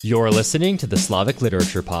You're listening to the Slavic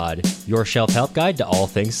Literature Pod, your shelf help guide to all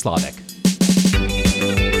things Slavic.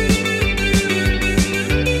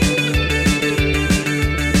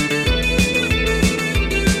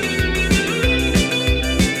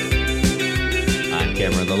 I'm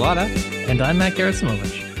Cameron Lalana. And I'm Matt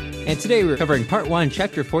Gerasimovich. And today we're covering part 1,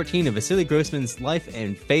 chapter 14 of Vasily Grossman's life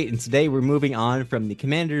and fate. And today we're moving on from the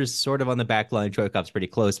commanders sort of on the back line. Troikov's pretty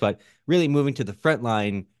close, but really moving to the front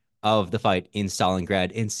line of the fight in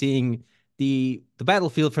Stalingrad and seeing the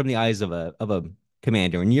battlefield from the eyes of a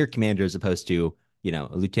commander, a near commander, as opposed to, a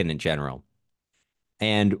lieutenant general.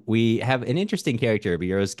 And we have an interesting character,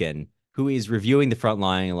 Berezkin, who is reviewing the front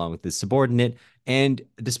line along with his subordinate. And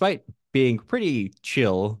despite being pretty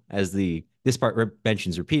chill, as this part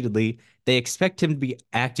mentions repeatedly, they expect him to be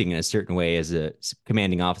acting in a certain way as a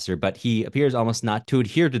commanding officer, but he appears almost not to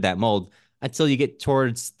adhere to that mold until you get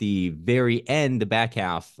towards the very end, the back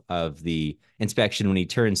half of the inspection, when he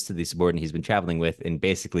turns to the subordinate he's been traveling with and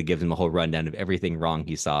basically gives him a whole rundown of everything wrong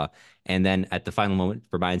he saw. And then at the final moment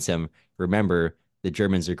reminds him, remember, the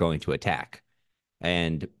Germans are going to attack.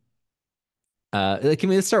 And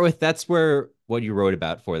let's start with, that's where what you wrote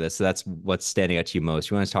about for this. So that's what's standing out to you most.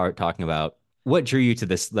 You want to start talking about what drew you to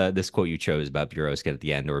this quote you chose about Berezkin at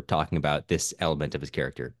the end, or talking about this element of his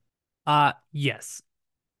character? Yes.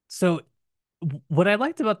 So what I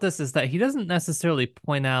liked about this is that he doesn't necessarily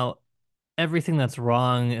point out everything that's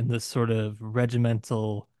wrong in this sort of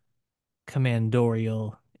regimental,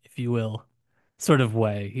 commandorial, if you will, sort of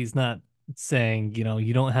way. He's not saying,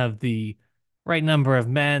 you don't have the right number of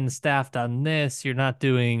men staffed on this, you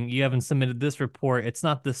haven't submitted this report. It's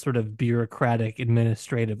not this sort of bureaucratic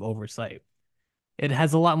administrative oversight. It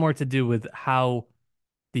has a lot more to do with how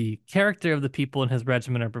the character of the people in his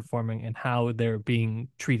regiment are performing and how they're being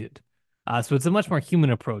treated. So it's a much more human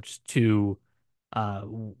approach to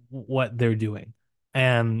what they're doing.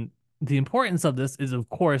 And the importance of this is, of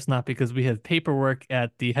course, not because we have paperwork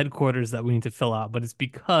at the headquarters that we need to fill out, but it's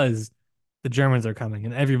because the Germans are coming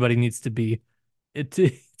and everybody needs to be at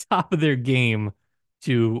the top of their game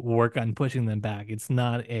to work on pushing them back. It's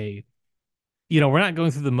not we're not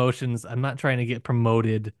going through the motions. I'm not trying to get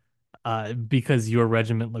promoted because your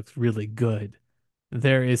regiment looks really good.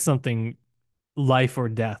 There is something life or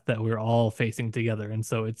death that we're all facing together. And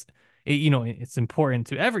so it's important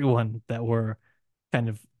to everyone that we're kind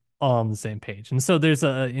of all on the same page. And so there's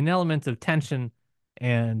an element of tension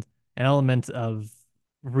and an element of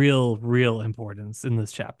real importance in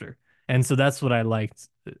this chapter. And so that's what I liked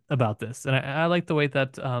about this. And I like the way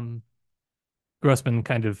that Grossman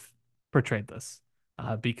kind of portrayed this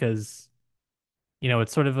because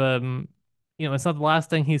it's sort of it's not the last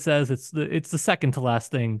thing he says. It's the second to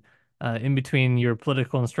last thing. In between your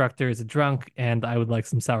political instructor is a drunk and I would like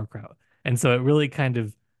some sauerkraut. And so it really kind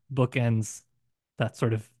of bookends that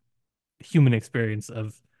sort of human experience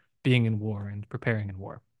of being in war and preparing in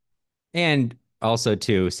war. And also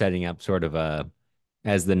too, setting up sort of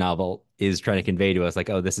as the novel is trying to convey to us, like,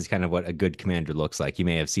 oh, this is kind of what a good commander looks like. You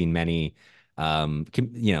may have seen many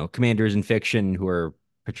commanders in fiction who are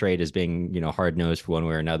portrayed as being, hard-nosed for one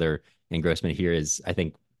way or another. And Grossman here is, I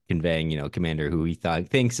think, conveying, a commander who he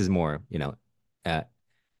thinks is more, uh,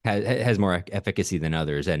 has more efficacy than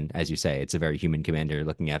others. And as you say, it's a very human commander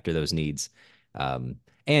looking after those needs.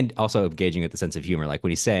 And also engaging with the sense of humor. Like when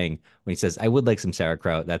he says, I would like some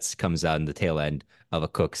sauerkraut, that comes out in the tail end of a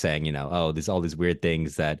cook saying, oh, there's all these weird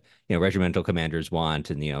things that, regimental commanders want.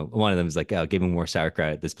 And, one of them is like, oh, give him more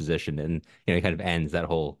sauerkraut at this position. And, he kind of ends that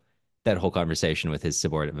whole conversation with his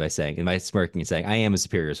subordinate by smirking and saying, I am a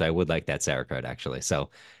superior, so I would like that sauerkraut, actually. So,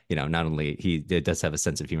 not only he does have a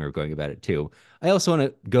sense of humor going about it too. I also want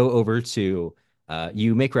to go over to,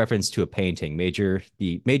 you make reference to a painting,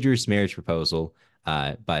 the Major's Marriage Proposal,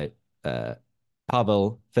 by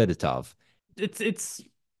Pavel Fedotov.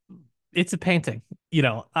 It's a painting.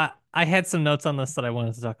 I had some notes on this that I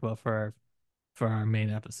wanted to talk about for our main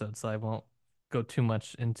episode, so I won't go too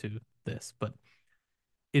much into this, but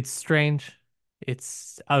it's strange.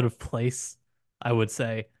 It's out of place, I would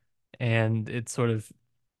say, and it sort of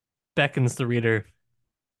beckons the reader.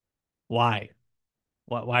 Why?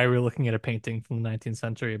 Why are we looking at a painting from the 19th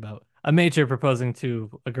century about a major proposing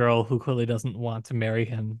to a girl who clearly doesn't want to marry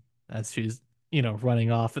him as she's,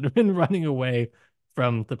 running off and running away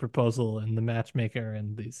from the proposal and the matchmaker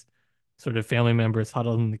and these sort of family members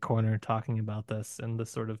huddled in the corner talking about this and this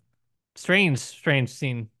sort of strange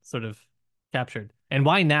scene sort of captured. And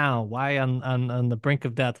why now? Why on the brink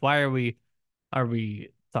of death? Why are we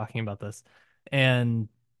talking about this? And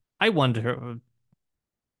I wonder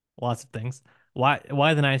lots of things. Why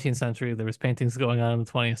the 19th century? There was paintings going on in the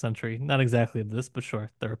 20th century. Not exactly this, but sure,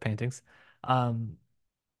 there were paintings. Um,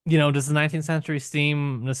 Does the 19th century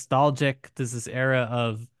seem nostalgic? Does this era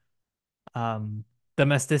of um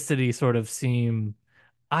domesticity sort of seem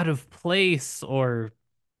out of place, or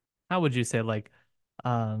how would you say, like,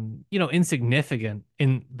 insignificant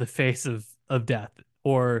in the face of death?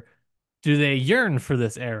 Or do they yearn for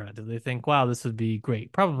this era? Do they think, wow, this would be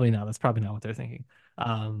great? Probably not. That's probably not what they're thinking.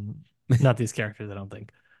 Um, Not these characters, I don't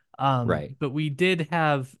think. Right. But we did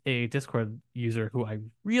have a Discord user who I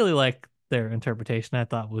really like their interpretation. I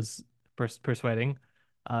thought was persuading.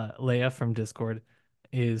 Leia from Discord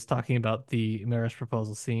is talking about the marriage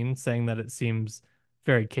proposal scene, saying that it seems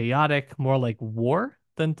very chaotic, more like war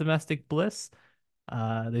than domestic bliss.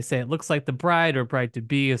 They say it looks like the bride or bride to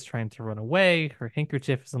be is trying to run away. Her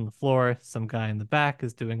handkerchief is on the floor. Some guy in the back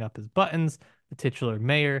is doing up his buttons. The titular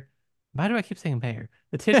mayor. Why do I keep saying mayor?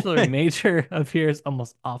 The titular major appears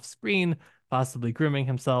almost off screen, possibly grooming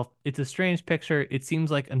himself. It's a strange picture. It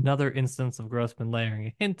seems like another instance of Grossman layering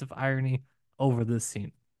a hint of irony over this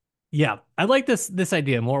scene. Yeah, I like this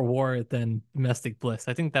idea, more war than domestic bliss.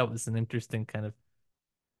 I think that was an interesting kind of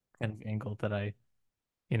angle that I,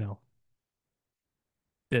 you know,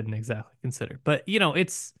 didn't exactly consider. But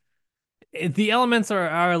the elements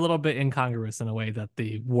are a little bit incongruous in a way that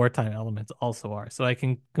the wartime elements also are. So I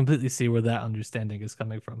can completely see where that understanding is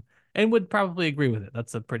coming from, and would probably agree with it.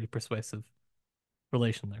 That's a pretty persuasive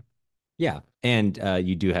relation there. Yeah, and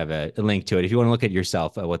you do have a link to it if you want to look at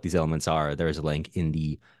yourself what these elements are. There is a link in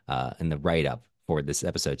the write up for this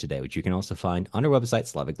episode today, which you can also find on our website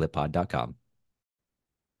slaviclipod.com.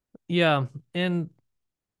 Yeah, and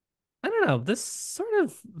I don't know, this sort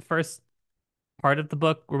of first part of the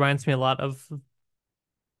book reminds me a lot of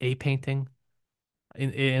a painting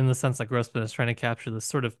in the sense that Grossman is trying to capture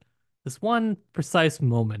this one precise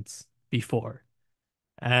moment before.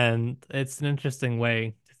 And it's an interesting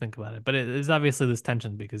way to think about it. But it is obviously this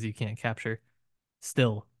tension because you can't capture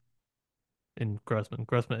still in Grossman.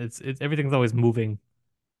 Grossman, it's everything's always moving.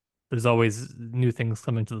 There's always new things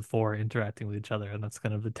coming to the fore, interacting with each other, and that's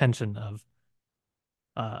kind of the tension of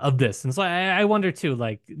this. And so I wonder too,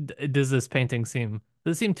 like, does this painting does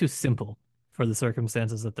it seem too simple for the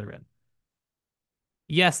circumstances that they're in?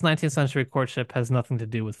 Yes, 19th century courtship has nothing to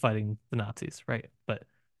do with fighting the Nazis, right? But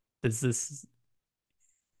does this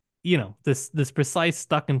precise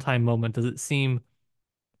stuck in time moment, does it seem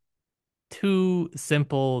too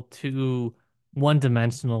simple, too one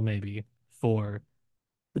dimensional maybe for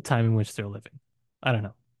the time in which they're living? I don't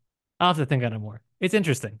know. I'll have to think on it more. It's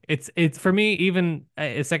interesting. It's for me, even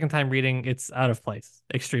a second time reading, it's out of place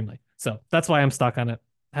extremely. So that's why I'm stuck on it.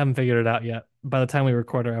 Haven't figured it out yet. By the time we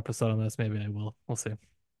record our episode on this, maybe I will. We'll see.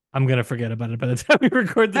 I'm gonna forget about it by the time we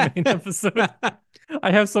record the main episode.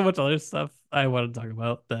 I have so much other stuff I want to talk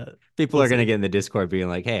about that People we'll are going to see. get in the Discord being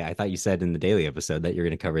like, hey, I thought you said in the daily episode that you're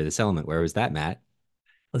going to cover this element. Where was that, Matt?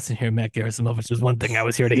 Listen here, Matt Gerasimowicz, there's one thing I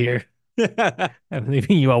was here to hear. I'm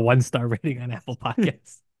leaving you a 1-star rating on Apple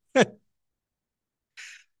Podcasts.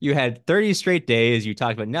 You had 30 straight days. You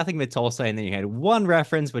talked about nothing but Tolstoy, and then you had one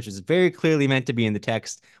reference, which is very clearly meant to be in the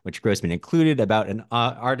text, which Grossman included about an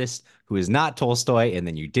artist who is not Tolstoy, and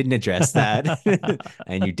then you didn't address that.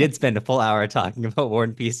 And you did spend a full hour talking about War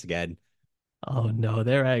and Peace again. Oh no,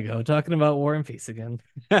 there I go, talking about War and Peace again.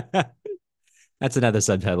 That's another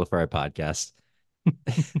subtitle for our podcast.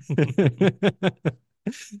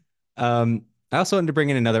 um, I also wanted to bring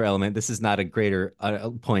in another element. This is not a greater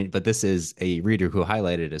point, but this is a reader who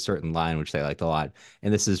highlighted a certain line which they liked a lot,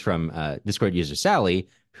 and this is from Discord user Sally,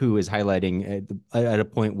 who is highlighting at a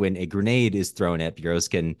point when a grenade is thrown at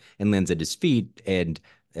Byoroskin and lands at his feet and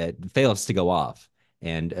fails to go off.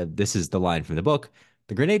 And this is the line from the book.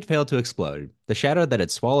 The grenade failed to explode. The shadow that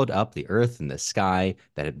had swallowed up the earth and the sky,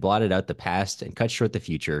 that had blotted out the past and cut short the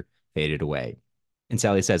future, faded away. And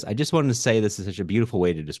Sally says, I just wanted to say this is such a beautiful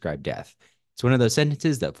way to describe death. It's one of those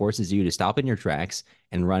sentences that forces you to stop in your tracks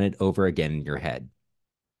and run it over again in your head.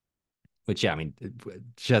 Which, yeah, I mean,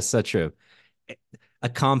 just such a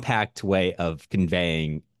compact way of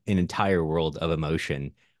conveying an entire world of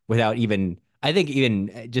emotion without even, I think,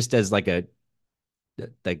 even just as like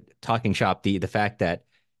talking shop, the fact that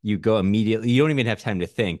you go immediately, you don't even have time to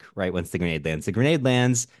think, right? Once the grenade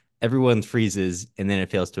lands, everyone freezes, and then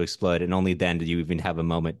it fails to explode, and only then do you even have a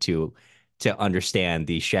moment to understand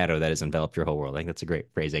the shadow that has enveloped your whole world. I think that's a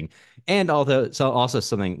great phrasing. And also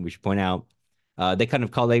something we should point out, they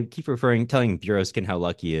keep telling Byoroskin how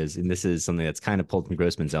lucky he is, and this is something that's kind of pulled from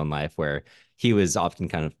Grossman's own life, where he was often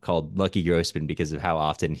kind of called Lucky Grossman because of how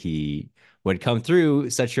often he would come through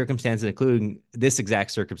such circumstances, including this exact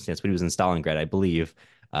circumstance when he was in Stalingrad, I believe,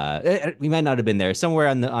 We might not have been there. Somewhere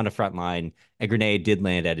on the front line, a grenade did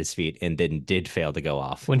land at his feet and then did fail to go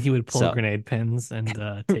off. When he would pull So grenade pins and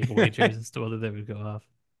take wagers as to whether they would go off.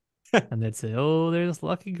 And they'd say, "Oh, there's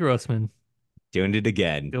Lucky Grossman doing it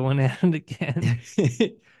again. going at it again."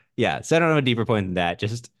 Yeah. So I don't have a deeper point than that.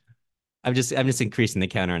 I'm just increasing the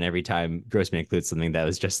counter on every time Grossman includes something that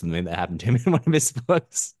was just something that happened to him in one of his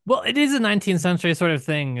books. Well, it is a 19th century sort of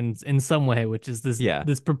thing in some way, which is this Yeah.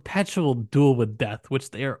 this perpetual duel with death,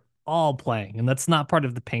 which they are all playing, and that's not part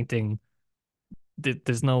of the painting.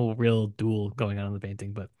 There's no real duel going on in the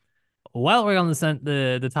painting. But while we're on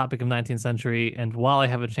the topic of 19th century, and while I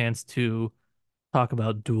have a chance to talk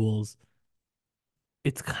about duels,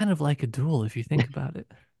 it's kind of like a duel if you think about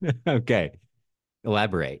it. Okay.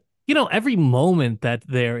 Elaborate. Every moment that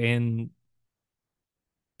they're in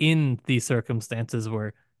these circumstances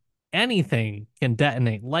where anything can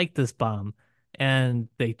detonate like this bomb, and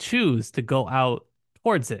they choose to go out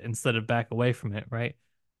towards it instead of back away from it, right?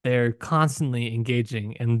 They're constantly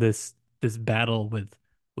engaging in this battle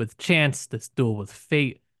with chance, this duel with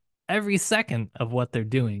fate. Every second of what they're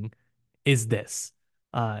doing is this.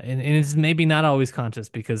 And it's maybe not always conscious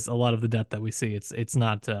because a lot of the death that we see, it's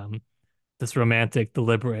not this romantic,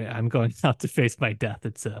 deliberate, I'm going out to face my death.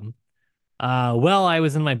 It's well, I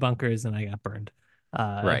was in my bunkers and I got burned.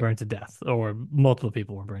 I Right. burned to death, or multiple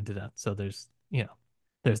people were burned to death. So there's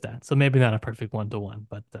that. So maybe not a perfect one to one,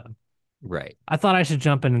 but Right. I thought I should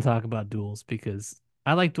jump in and talk about duels because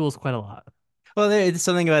I like duels quite a lot. Well, there's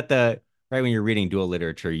something about the right when you're reading dual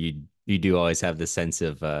literature, you do always have this sense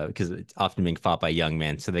of because it's often being fought by young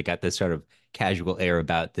men, so they got this sort of casual air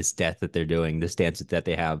about this death that they're doing, this dance that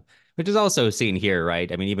they have, which is also seen here,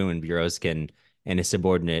 right? I mean, even when Buroskin and his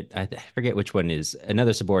subordinate, I forget which one is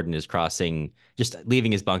another subordinate is crossing, just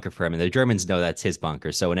leaving his bunker for him, and the Germans know that's his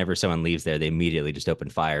bunker, so whenever someone leaves there, they immediately just open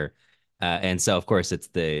fire. And so, of course, it's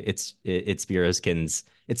Buroskin's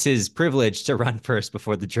it's his privilege to run first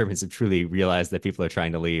before the Germans have truly realized that people are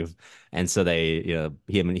trying to leave. And so he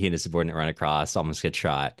and his subordinate run across, almost get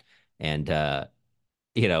shot. And I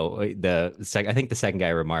think the second guy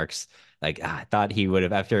remarks like, I thought he would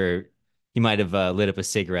have after he might have lit up a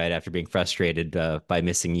cigarette after being frustrated by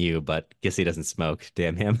missing you, but guess he doesn't smoke.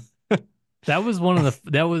 Damn him. That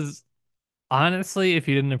was honestly, if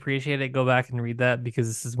you didn't appreciate it, go back and read that because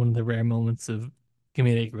this is one of the rare moments of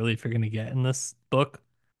comedic relief you're gonna get in this book.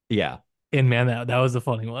 Yeah. And man, that was a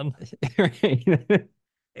funny one.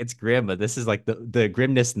 It's grim, but this is like the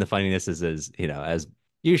grimness and the funniness is as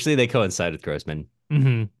usually they coincide with Grossman.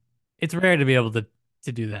 Hmm. It's rare to be able to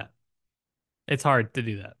do that. It's hard to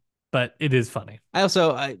do that, but it is funny.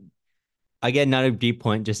 I again, not a deep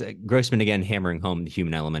point, just Grossman again hammering home the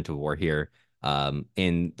human element of war here,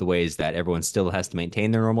 in the ways that everyone still has to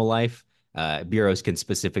maintain their normal life. Bureaus can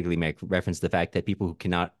specifically make reference to the fact that people who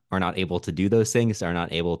are not able to do those things, are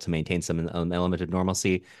not able to maintain some element of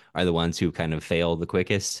normalcy, are the ones who kind of fail the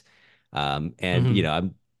quickest. And Hmm.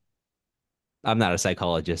 I'm not a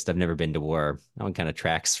psychologist. I've never been to war. That one kind of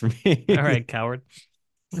tracks for me. All right, coward.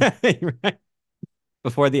 Right.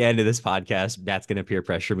 Before the end of this podcast, Matt's going to peer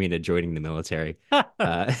pressure me into joining the military.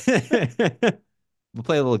 Uh, we'll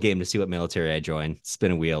play a little game to see what military I join.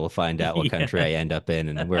 Spin a wheel. We'll find out what country Yeah. I end up in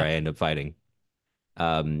and where I end up fighting.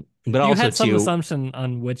 But You also had some too, assumption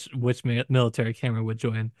on which military Cameron would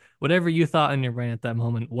join. Whatever you thought in your brain at that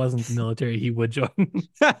moment wasn't the military he would join.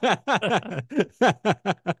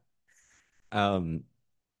 um,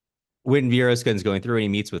 when Viroskin's going through and he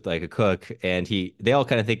meets with like a cook and they all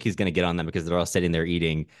kind of think he's going to get on them because they're all sitting there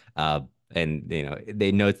eating. And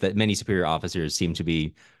they note that many superior officers seem to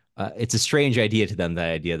be it's a strange idea to them, that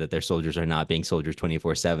idea that their soldiers are not being soldiers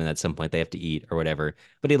 24/7. At some point they have to eat or whatever,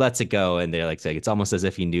 but he lets it go. And they're like saying it's almost as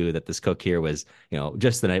if he knew that this cook here was,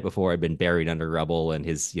 just the night before had been buried under rubble, and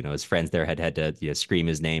his friends there had to scream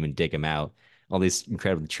his name and dig him out. All these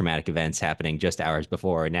incredibly traumatic events happening just hours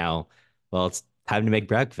before. And now, well, it's time to make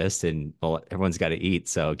breakfast, and well, everyone's got to eat,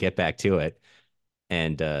 so get back to it.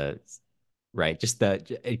 And right, just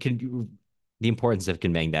the importance of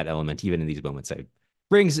conveying that element even in these moments. It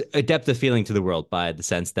brings a depth of feeling to the world by the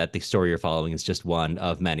sense that the story you're following is just one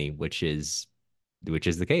of many, which is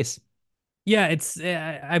the case. Yeah, it's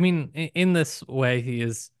I mean, in this way he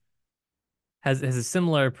has a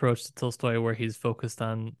similar approach to Tolstoy where he's focused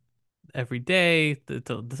on every day. The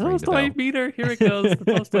Ring the Tolstoy bell. meter, here it goes, the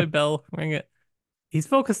Tolstoy bell, ring it. He's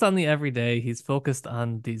focused on the everyday. He's focused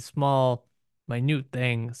on these small, minute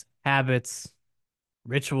things, habits,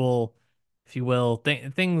 ritual, if you will,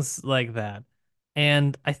 things like that.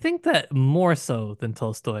 And I think that more so than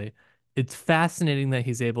Tolstoy, it's fascinating that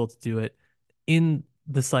he's able to do it in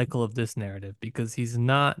the cycle of this narrative because he's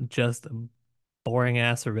not just boring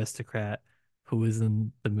ass aristocrat who is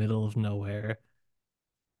in the middle of nowhere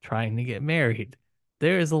trying to get married.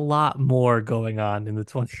 There is a lot more going on in the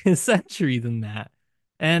 20th century than that.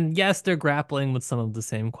 And yes, they're grappling with some of the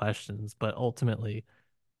same questions, but ultimately,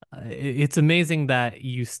 it's amazing that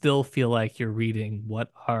you still feel like you're reading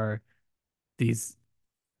what are these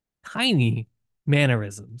tiny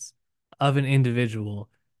mannerisms of an individual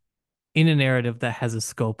in a narrative that has a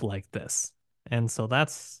scope like this. And so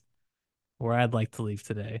that's where I'd like to leave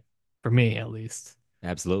today, for me at least.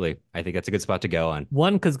 Absolutely. I think that's a good spot to go on.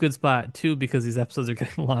 One, because good spot. Two, because these episodes are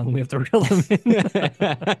getting long. We have to reel them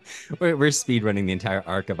in. We're speed running the entire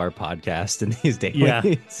arc of our podcast in these Yeah.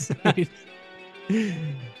 dailies.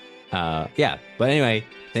 Yeah. But anyway,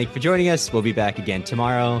 thank you for joining us. We'll be back again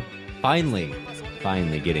tomorrow. Finally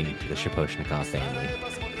getting to the Shaposhnikov family.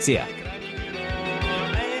 See ya.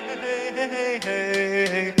 Hey, hey, hey, hey, hey.